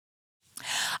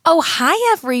Oh,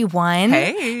 hi, everyone.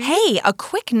 Hey. Hey, a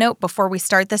quick note before we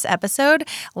start this episode.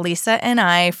 Lisa and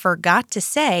I forgot to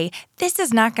say this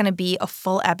is not going to be a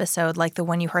full episode like the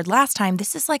one you heard last time.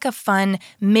 This is like a fun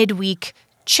midweek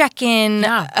check-in,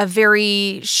 a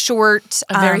very short...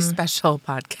 A very special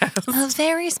podcast. A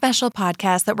very special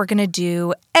podcast that we're going to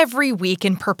do every week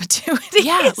in perpetuity.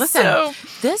 Yeah, listen,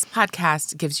 this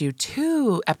podcast gives you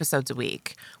 2 episodes a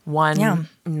week. One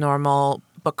normal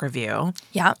book review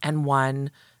and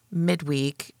one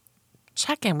midweek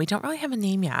check-in. We don't really have a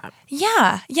name yet.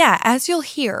 Yeah, as you'll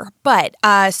hear. But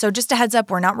so just a heads up,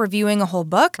 we're not reviewing a whole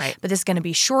book, but this is going to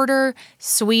be shorter,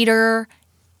 sweeter.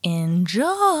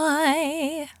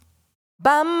 Enjoy.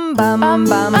 Bum bum bum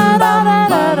bum bum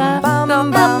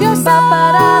bum bum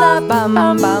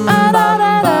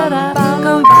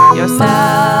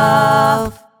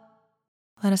yourself.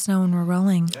 Let us know when we're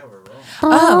rolling. Yeah, we're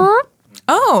rolling.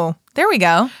 Oh, there we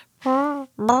go.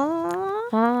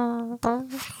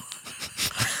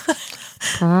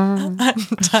 I'm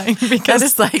dying because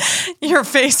it's like your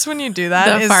face when you do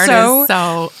that the is fart so... is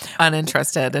so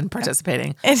uninterested in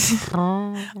participating.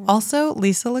 Also,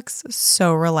 Lisa looks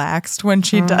so relaxed when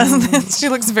she does this. She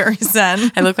looks very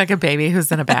zen. I look like a baby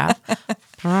who's in a bath.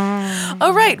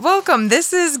 All right, welcome.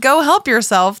 This is Go Help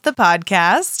Yourself, the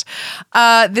podcast.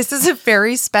 This is a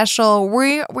very special.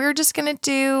 We're just gonna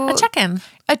do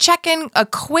A check-in, a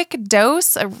quick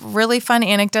dose of really fun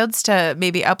anecdotes to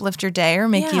maybe uplift your day or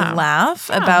make you laugh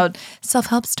about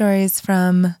self-help stories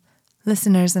from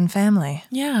listeners and family.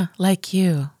 Yeah, like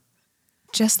you.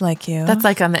 Just like you. That's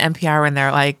like on the NPR when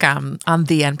they're like, on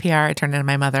the NPR, I turned into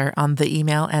my mother on the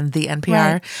email and the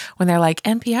NPR, when they're like,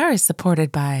 NPR is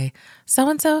supported by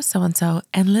so-and-so, so-and-so,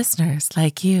 and listeners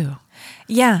like you.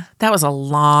 Yeah. That was a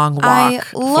long walk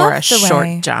for a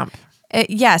short jump.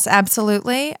 Yes,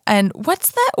 absolutely. And what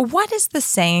is the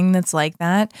saying that's like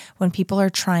that when people are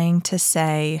trying to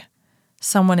say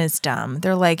someone is dumb?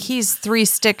 They're like, he's 3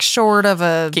 sticks short of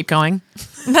a... Keep going.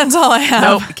 That's all I have.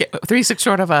 Nope. 3 sticks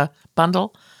short of a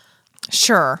bundle.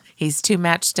 Sure. He's 2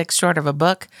 matchsticks short of a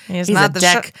book. He's not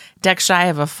a deck shy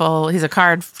of a full... He's a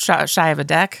card shy of a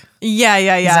deck.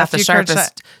 Yeah. He's not the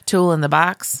sharpest tool in the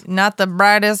box. Not the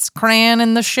brightest crayon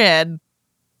in the shed.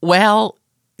 Well...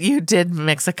 You did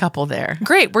mix a couple there.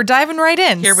 Great. We're diving right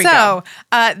in. Here we go.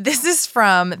 This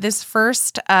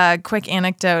first quick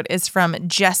anecdote is from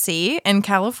Jesse in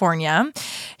California.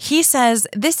 He says,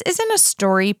 this isn't a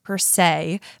story per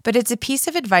se, but it's a piece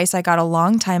of advice I got a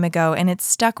long time ago, and it's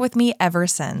stuck with me ever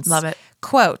since. Love it.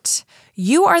 Quote,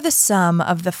 you are the sum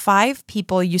of the 5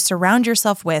 people you surround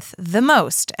yourself with the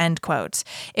most, end quote.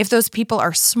 If those people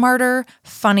are smarter,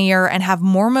 funnier, and have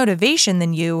more motivation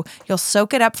than you'll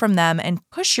soak it up from them and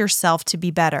push yourself to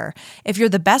be better. If you're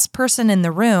the best person in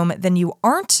the room, then you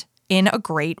aren't in a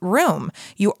great room.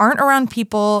 You aren't around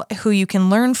people who you can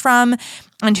learn from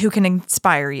and who can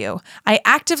inspire you. I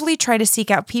actively try to seek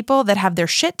out people that have their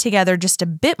shit together just a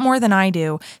bit more than I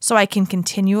do so I can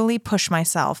continually push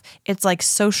myself. It's like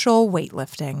social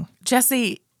weightlifting.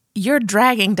 Jesse, you're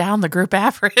dragging down the group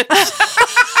average.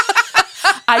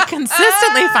 I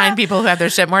consistently find people who have their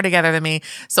shit more together than me,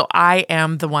 so I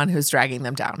am the one who's dragging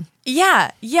them down.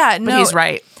 Yeah, no. But he's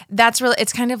right. That's really,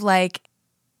 it's kind of like,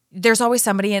 there's always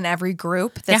somebody in every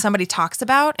group that somebody talks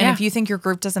about. And if you think your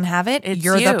group doesn't have it,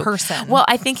 you're the person. Well,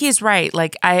 I think he's right.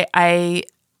 Like I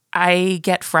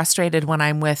get frustrated when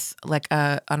I'm with on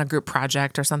a group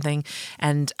project or something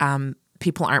and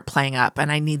people aren't playing up and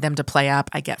I need them to play up.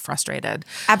 I get frustrated.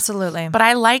 Absolutely. But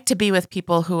I like to be with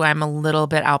people who I'm a little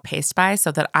bit outpaced by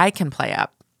so that I can play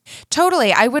up.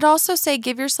 Totally. I would also say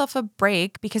give yourself a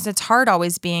break because it's hard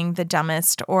always being the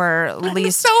dumbest or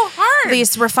least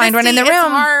refined one in the room. It's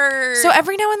hard. So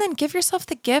every now and then give yourself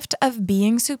the gift of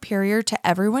being superior to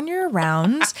everyone you're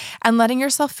around and letting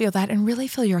yourself feel that and really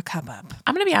fill your cup up.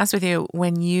 I'm going to be honest with you.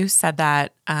 When you said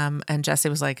that and Jesse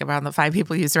was like around the 5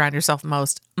 people you surround yourself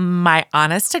most, my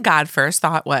honest to God first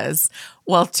thought was,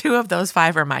 well, 2 of those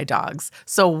 5 are my dogs.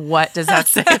 So what does that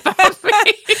say about me?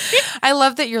 I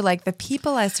love that you're like, the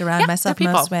people I surround myself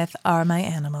most with are my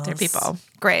animals. They're people.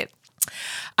 Great.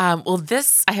 I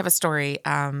have a story.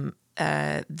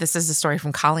 This is a story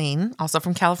from Colleen, also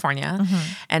from California.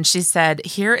 Mm-hmm. And she said,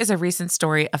 here is a recent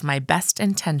story of my best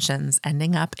intentions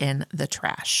ending up in the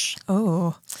trash.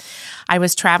 Oh. I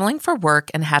was traveling for work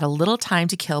and had a little time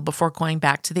to kill before going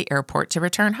back to the airport to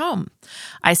return home.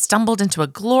 I stumbled into a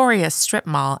glorious strip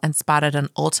mall and spotted an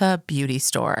Ulta beauty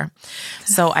store.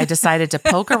 So I decided to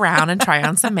poke around and try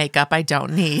on some makeup I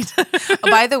don't need.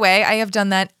 By the way, I have done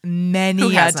that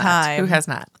many a time. Who has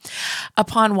not?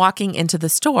 Upon walking into the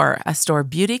store, a store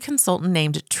beauty consultant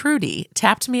named Trudy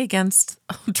trapped me against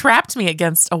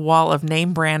a wall of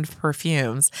name brand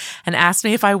perfumes and asked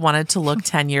me if I wanted to look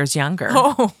 10 years younger.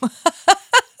 Oh.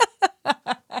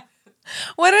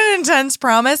 What an intense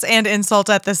promise and insult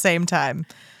at the same time.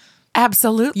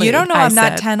 Absolutely. You don't know I'm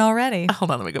not 10 already.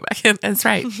 Hold on, let me go back in. That's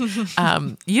right.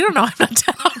 You don't know I'm not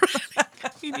 10 already.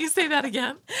 Can you say that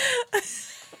again?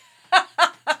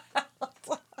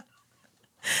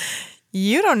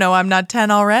 You don't know I'm not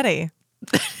 10 already.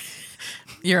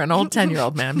 You're an old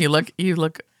 10-year-old, ma'am.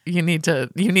 You need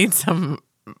some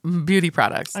beauty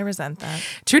products. I resent that.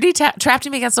 Trudy trapped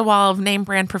me against a wall of name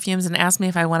brand perfumes and asked me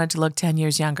if I wanted to look 10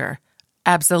 years younger.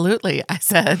 Absolutely, I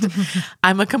said.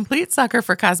 I'm a complete sucker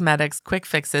for cosmetics, quick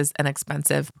fixes, and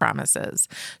expensive promises.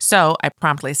 So I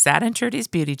promptly sat in Trudy's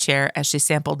beauty chair as she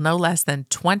sampled no less than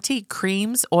 20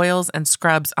 creams, oils, and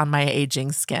scrubs on my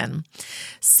aging skin.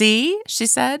 See, she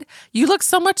said, you look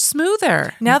so much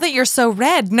smoother. Now that you're so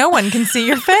red, no one can see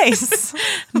your face.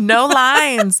 No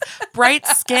lines, bright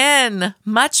skin,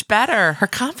 much better. Her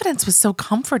confidence was so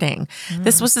comforting.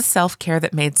 This was the self-care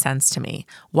that made sense to me.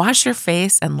 Wash your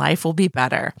face and life will be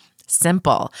better.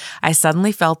 Simple. I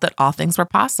suddenly felt that all things were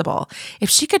possible. If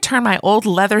she could turn my old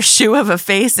leather shoe of a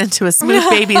face into a smooth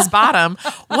baby's bottom,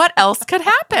 what else could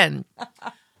happen?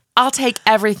 I'll take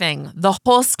everything, the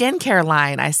whole skincare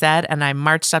line, I said, and I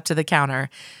marched up to the counter.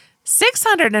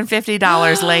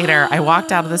 $650 later, I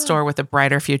walked out of the store with a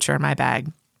brighter future in my bag.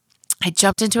 I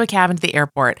jumped into a cab into the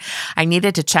airport. I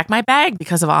needed to check my bag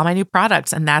because of all my new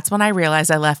products, and that's when I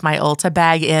realized I left my Ulta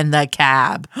bag in the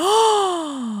cab.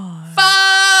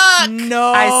 Fuck!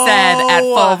 No. I said at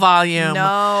full volume.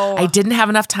 No. I didn't have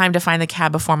enough time to find the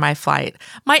cab before my flight.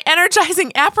 My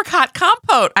energizing apricot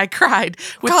compote, I cried.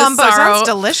 With Compote the sorrow, sounds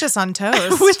delicious on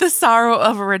toast. with the sorrow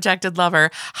of a rejected lover.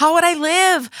 How would I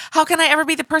live? How can I ever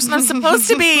be the person I'm supposed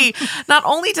to be? Not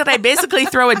only did I basically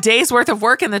throw a day's worth of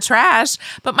work in the trash,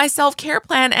 but my self-care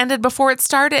plan ended before it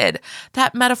started.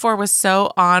 That metaphor was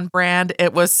so on brand,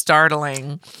 it was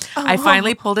startling. I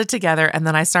finally pulled it together, and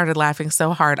then I started laughing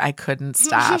so hard I couldn't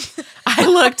stop. I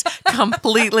looked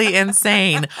completely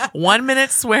insane. 1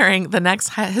 minute swearing, the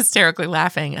next hysterically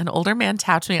laughing. An older man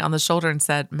tapped me on the shoulder and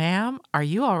said, "Ma'am, are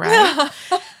you all right?"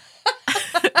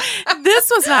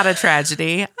 This was not a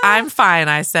tragedy. I'm fine,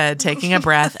 I said, taking a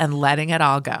breath and letting it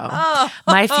all go.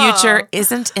 My future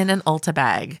isn't in an Ulta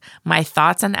bag. My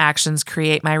thoughts and actions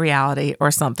create my reality,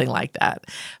 or something like that.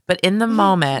 But in the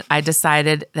moment, I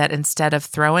decided that instead of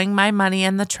throwing my money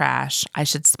in the trash, I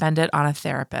should spend it on a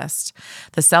therapist.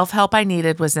 The self-help I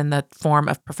needed was in the form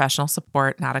of professional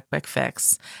support, not a quick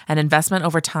fix, an investment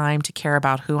over time to care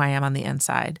about who I am on the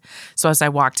inside. So as I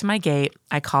walked to my gate,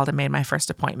 I called and made my first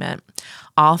appointment.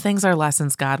 All things are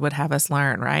lessons God would have us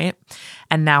learn, right?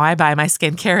 And now I buy my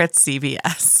skincare at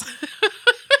CVS.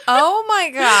 Oh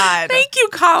my God. Thank you,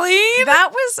 Colleen.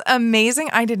 That was amazing.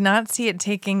 I did not see it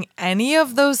taking any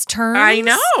of those turns. I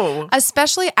know.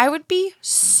 Especially, I would be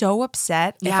so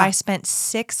upset if Yeah. I spent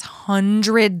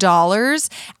 $600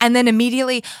 and then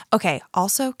immediately, okay,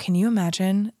 also, can you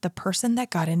imagine the person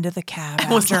that got into the cab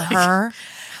after her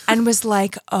and was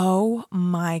like, oh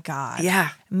my God. Yeah.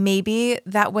 Maybe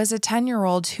that was a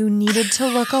 10-year-old who needed to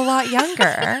look a lot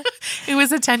younger. It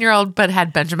was a 10-year-old, but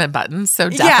had Benjamin Buttons, so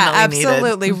definitely needed.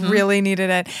 Absolutely, really needed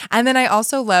it. And then I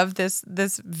also love this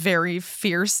very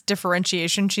fierce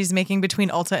differentiation she's making between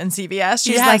Ulta and CVS.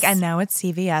 She's Yes. like, and now it's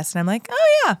CVS. And I'm like, oh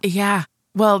yeah. Yeah.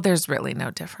 Well, there's really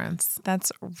no difference.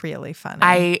 That's really funny.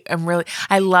 I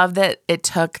love that it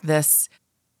took this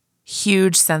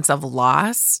huge sense of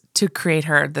loss to create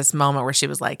her this moment where she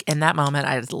was like, in that moment,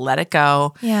 I just let it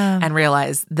go and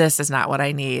realize this is not what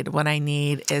I need. What I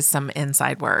need is some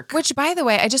inside work. Which, by the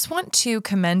way, I just want to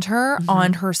commend her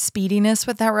on her speediness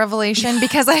with that revelation,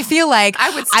 because I feel like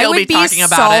I would still be talking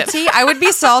about it. I would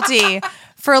be salty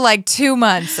for like 2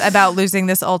 months about losing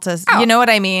this Ulta. You know what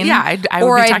I mean? Yeah, I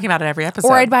would be talking about it every episode.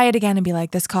 Or I'd buy it again and be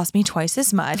like, this cost me twice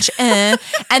as much. And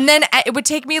then it would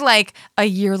take me like a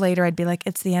year later, I'd be like,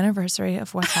 it's the anniversary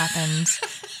of what happened.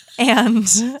 And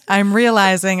I'm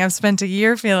realizing I've spent a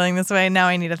year feeling this way. And now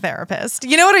I need a therapist.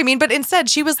 You know what I mean? But instead,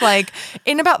 she was like,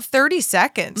 in about 30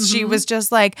 seconds, she was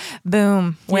just like,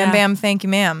 boom, wham, bam, thank you,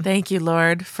 ma'am. Thank you,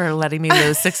 Lord, for letting me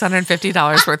lose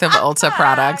 $650 worth of Ulta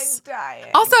products. I'm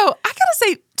dying. Also, I gotta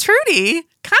say, Trudy,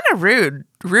 kind of rude.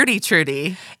 Rudy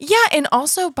Trudy. Yeah, and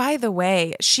also, by the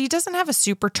way, she doesn't have a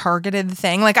super targeted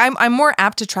thing. Like, I'm more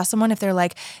apt to trust someone if they're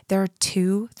like, there are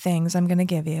 2 things I'm going to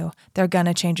give you. They're going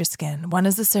to change your skin. One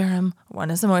is the serum, one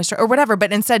is the moisture, or whatever.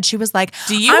 But instead, she was like,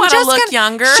 do you want to look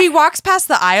younger? She walks past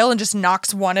the aisle and just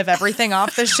knocks one of everything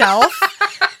off the shelf.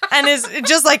 and is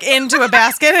just like into a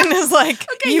basket and is like,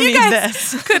 Okay, you you need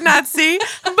guys this. could not see,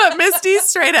 but Misty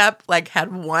straight up like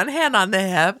had one hand on the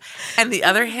hip and the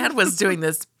other hand was doing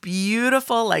this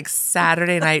beautiful like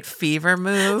Saturday Night Fever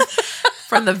move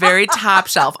from the very top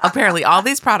shelf. Apparently all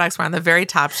these products were on the very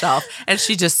top shelf and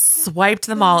she just swiped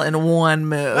them all in one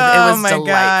move. It was delightful.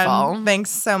 God. Thanks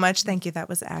so much. Thank you. That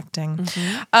was acting.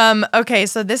 Okay,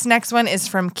 so this next one is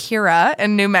from Kira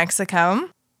in New Mexico.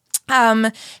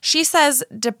 She says,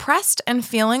 depressed and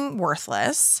feeling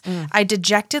worthless, I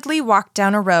dejectedly walked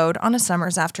down a road on a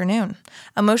summer's afternoon.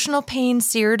 Emotional pain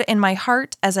seared in my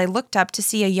heart as I looked up to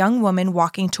see a young woman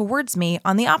walking towards me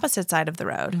on the opposite side of the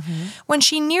road. When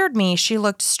she neared me, she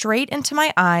looked straight into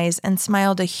my eyes and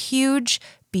smiled a huge,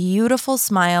 beautiful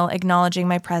smile acknowledging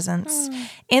my presence.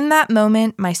 In that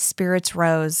moment, my spirits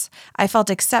rose. I felt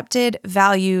accepted,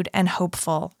 valued, and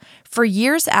hopeful. For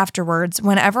years afterwards,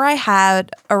 whenever I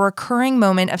had a recurring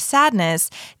moment of sadness,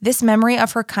 this memory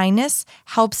of her kindness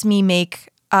helps me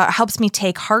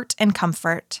take heart and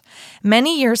comfort.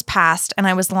 Many years passed, and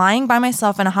I was lying by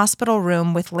myself in a hospital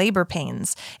room with labor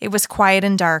pains. It was quiet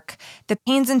and dark. The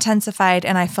pains intensified,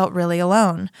 and I felt really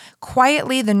alone.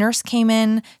 Quietly, the nurse came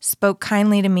in, spoke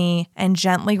kindly to me, and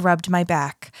gently rubbed my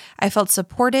back. I felt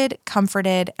supported,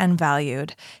 comforted, and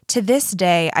valued. To this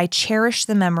day, I cherish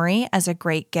the memory as a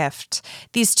great gift.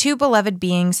 These two beloved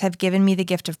beings have given me the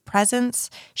gift of presence,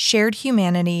 shared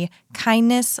humanity,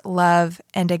 kindness, love,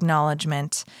 and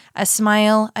acknowledgement. A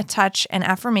smile, a touch, an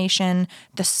affirmation,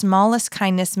 the smallest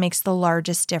kindness makes the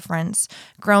largest difference.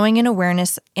 Growing in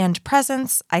awareness and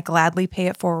presence, I gladly pay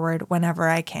it forward whenever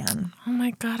I can. Oh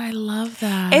my God, I love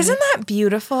that. Isn't that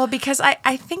beautiful? Because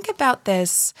I think about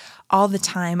this all the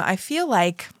time. I feel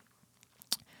like,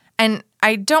 and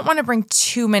I don't want to bring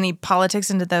too many politics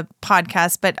into the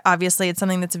podcast, but obviously it's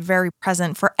something that's very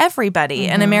present for everybody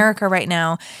in America right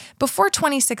now. Before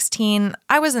 2016,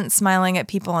 I wasn't smiling at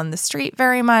people on the street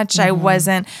very much. I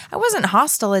wasn't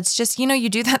hostile. It's just, you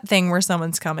do that thing where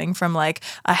someone's coming from like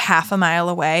a half a mile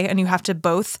away and you have to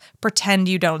both pretend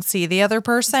you don't see the other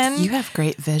person. You have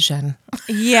great vision.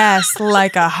 Yes,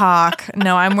 like a hawk.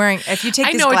 No, I'm wearing, if you take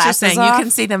I these know what you're glasses saying. off, You can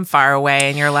see them far away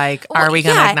and you're like, are we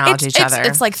going to acknowledge each other?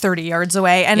 It's like 30 yards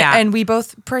away and we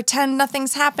both pretend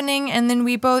nothing's happening and then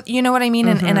we both, you know what I mean?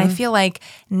 And I feel like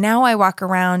now I walk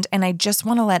around and I just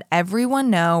want to let everyone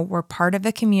know we're part of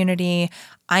the community.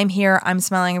 I'm here, I'm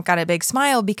smiling, I've got a big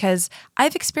smile because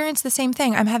I've experienced the same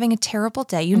thing. I'm having a terrible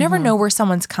day. You never know where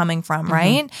someone's coming from,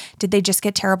 right? Did they just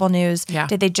get terrible news? Yeah.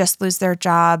 Did they just lose their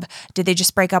job? Did they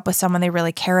just break up with someone they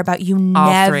really care about? You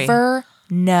All never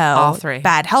know. All three.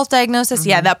 Bad health diagnosis.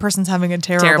 Yeah, that person's having a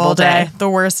terrible day. The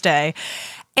worst day.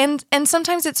 And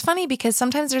sometimes it's funny because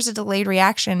sometimes there's a delayed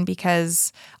reaction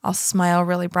because I'll smile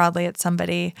really broadly at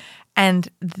somebody and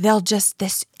they'll just,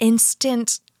 this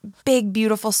instant big,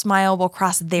 beautiful smile will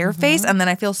cross their face. And then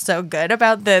I feel so good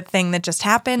about the thing that just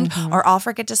happened. Or I'll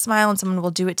forget to smile and someone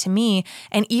will do it to me.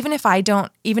 And even if I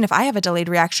have a delayed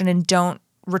reaction and don't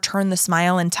return the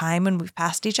smile in time when we've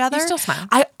passed each other, You still smile.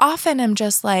 I often am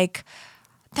just like,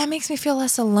 that makes me feel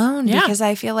less alone because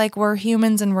I feel like we're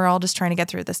humans and we're all just trying to get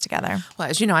through this together. Well,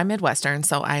 as you know, I'm Midwestern,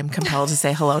 so I am compelled to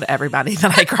say hello to everybody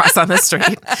that I cross on the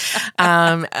street.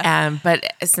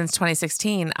 But since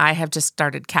 2016, I have just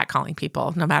started catcalling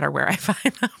people no matter where I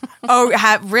find them. Oh,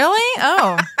 really?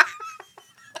 Oh.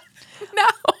 No.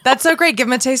 That's so great. Give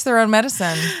them a taste of their own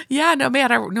medicine. Yeah, no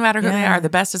matter who they are. The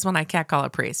best is when I catcall a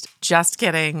priest. Just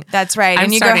kidding. That's right. I'm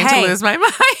and you starting go, hey, to lose my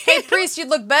mind. hey, priest, you'd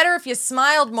look better if you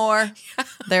smiled more.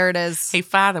 There it is. Hey,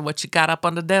 Father, what you got up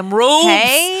under them robes?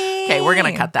 Hey. Okay, we're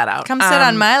going to cut that out. Come sit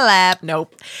on my lap.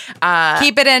 Nope.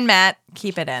 Keep it in, Matt.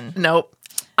 Keep it in. Nope.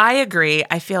 I agree.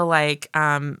 I feel like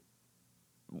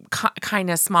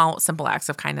kindness, small, simple acts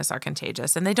of kindness are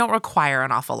contagious and they don't require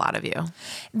an awful lot of you.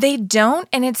 They don't.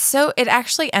 And it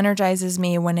actually energizes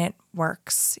me when it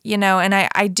works, and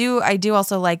I do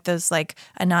also like those like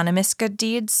anonymous good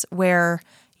deeds where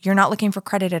you're not looking for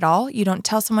credit at all. You don't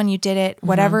tell someone you did it,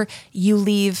 whatever, you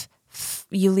leave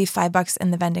 $5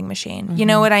 in the vending machine. You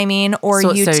know what I mean? Or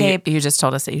you tape. You just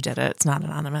told us that you did it. It's not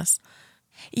anonymous.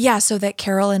 Yeah, so that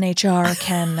Carol in HR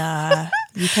can,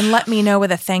 you can let me know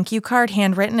with a thank you card,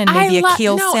 handwritten, and maybe a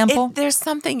Kiehl's sample. There's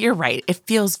something, you're right. It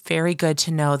feels very good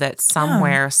to know that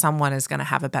somewhere someone is going to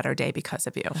have a better day because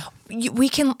of you. We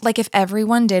can, like if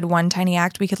everyone did one tiny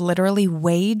act, we could literally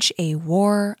wage a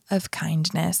war of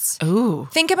kindness. Ooh.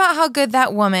 Think about how good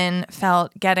that woman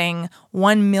felt getting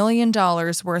 $1 million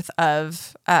worth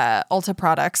of Ulta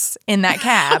products in that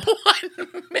cab.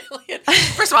 1 million.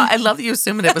 First of all, I love that you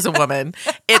assume that it was a woman.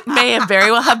 It may have very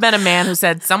well have been a man who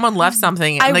said someone left something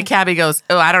something, and the cabbie goes,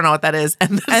 "Oh, I don't know what that is,"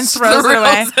 and throws it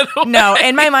away. No,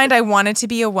 in my mind, I want it to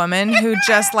be a woman who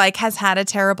just like has had a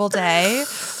terrible day,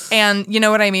 and you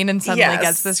know what I mean, and suddenly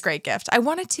gets this great gift. I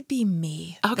want it to be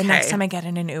me the next time I get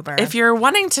in an Uber. If you're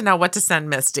wanting to know what to send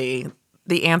Misty,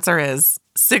 the answer is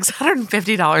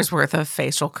 $650 worth of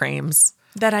facial creams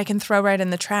that I can throw right in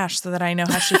the trash so that I know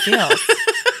how she feels.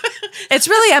 It's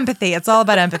really empathy. It's all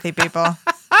about empathy, people.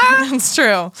 It's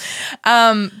true.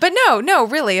 But no,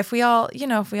 really, if we all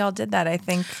did that, I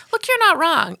think. Look, you're not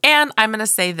wrong. And I'm going to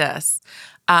say this.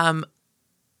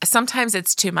 Sometimes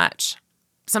it's too much.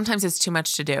 Sometimes it's too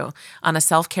much to do on a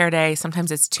self-care day.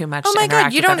 Sometimes it's too much. Oh my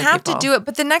God, you don't have to do it.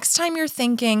 But the next time you're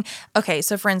thinking, okay,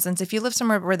 so for instance, if you live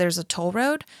somewhere where there's a toll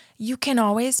road, you can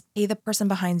always pay the person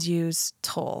behind you's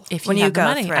toll if you have the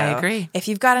money. Through. I agree. If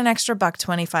you've got an extra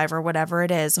 $1.25 or whatever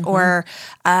it is, or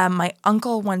my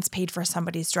uncle once paid for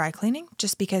somebody's dry cleaning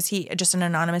just because just an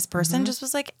anonymous person just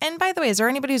was like, and by the way, is there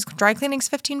anybody whose dry cleaning's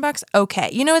 $15? Okay,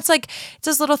 it's like it's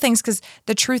those little things because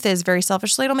the truth is, very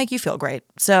selfishly, it'll make you feel great.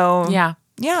 So yeah.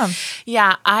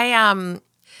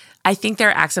 I think there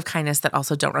are acts of kindness that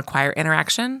also don't require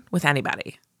interaction with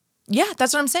anybody. Yeah,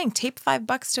 that's what I'm saying. Tape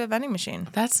 $5 to a vending machine.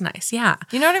 That's nice. Yeah.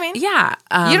 You know what I mean? Yeah.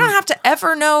 You don't have to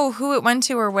ever know who it went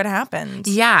to or what happened.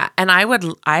 Yeah. And I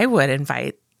would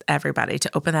invite everybody to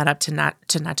open that up to not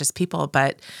just people,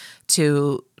 but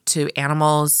to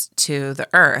animals, to the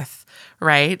earth,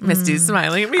 right? Misty's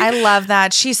smiling at me. I love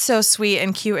that. She's so sweet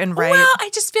and cute and right. Well, I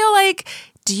just feel like,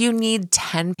 do you need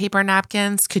 10 paper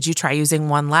napkins? Could you try using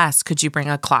one less? Could you bring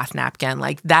a cloth napkin?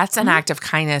 Like, that's an act of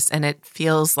kindness, and it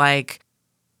feels like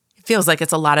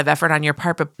it's a lot of effort on your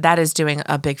part, but that is doing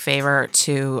a big favor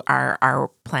to our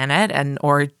planet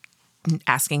or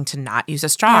asking to not use a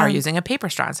straw or using a paper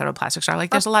straw instead of a plastic straw. Like,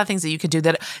 there's a lot of things that you could do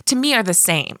that, to me, are the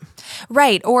same.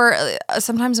 Right. Or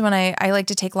sometimes when I like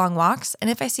to take long walks, and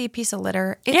if I see a piece of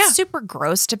litter, it's super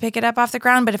gross to pick it up off the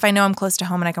ground, but if I know I'm close to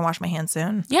home and I can wash my hands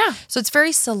soon. Yeah. So it's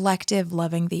very selective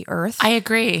loving the earth. I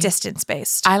agree.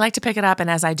 Distance-based. I like to pick it up, and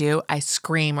as I do, I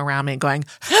scream around me going,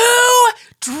 who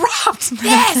dropped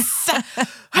this?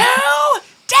 Who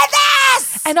did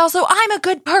this? And also, I'm a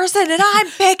good person and I'm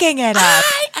picking it up.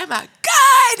 I am a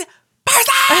good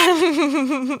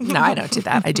person. No, I don't do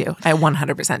that. I do. I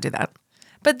 100% do that.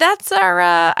 But that's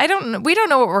our, we don't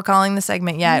know what we're calling the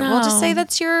segment yet. No. We'll just say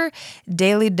that's your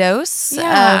daily dose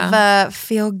of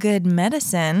feel-good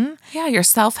medicine. Yeah, your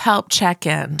self-help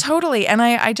check-in. Totally. And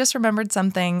I just remembered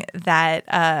something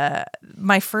that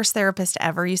my first therapist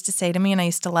ever used to say to me, and I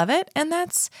used to love it, and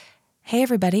that's, hey,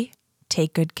 everybody,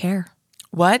 take good care.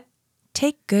 What?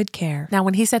 Take good care. Now,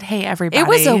 when he said, hey, everybody. It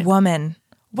was a woman.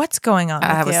 What's going on with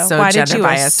you? I was so Why gender did you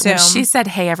biased. assume? When she said,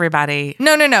 hey, everybody.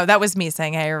 No. That was me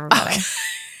saying, hey, everybody. Okay.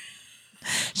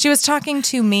 She was talking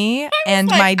to me and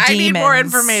my demons. I need more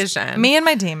information. Me and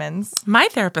my demons. My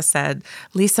therapist said,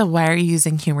 Lisa, why are you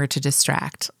using humor to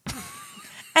distract?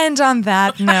 And on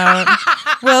that note,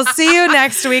 we'll see you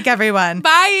next week, everyone.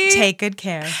 Bye. Take good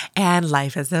care. And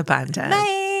life is abundant.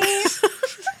 Bye.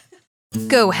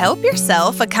 Go Help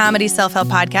Yourself, a comedy self-help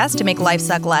podcast to make life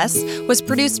suck less, was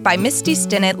produced by Misty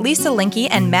Stinnett, Lisa Linky,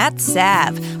 and Matt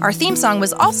Sav. Our theme song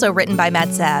was also written by Matt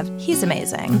Sav. He's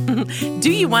amazing.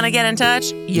 Do you want to get in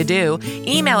touch? You do.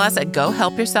 Email us at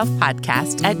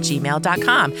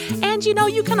gohelpyourselfpodcast@gmail.com. And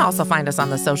you can also find us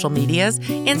on the social medias,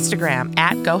 Instagram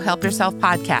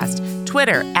 @gohelpyourselfpodcast,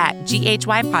 Twitter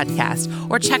 @GHY Podcast,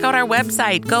 or check out our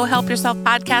website,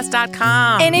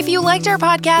 gohelpyourselfpodcast.com. And if you liked our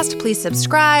podcast, please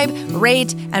subscribe,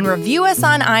 rate, and review us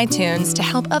on iTunes to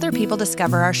help other people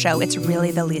discover our show. It's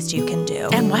really the least you can do.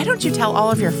 And why don't you tell all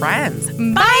of your friends?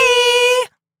 Bye!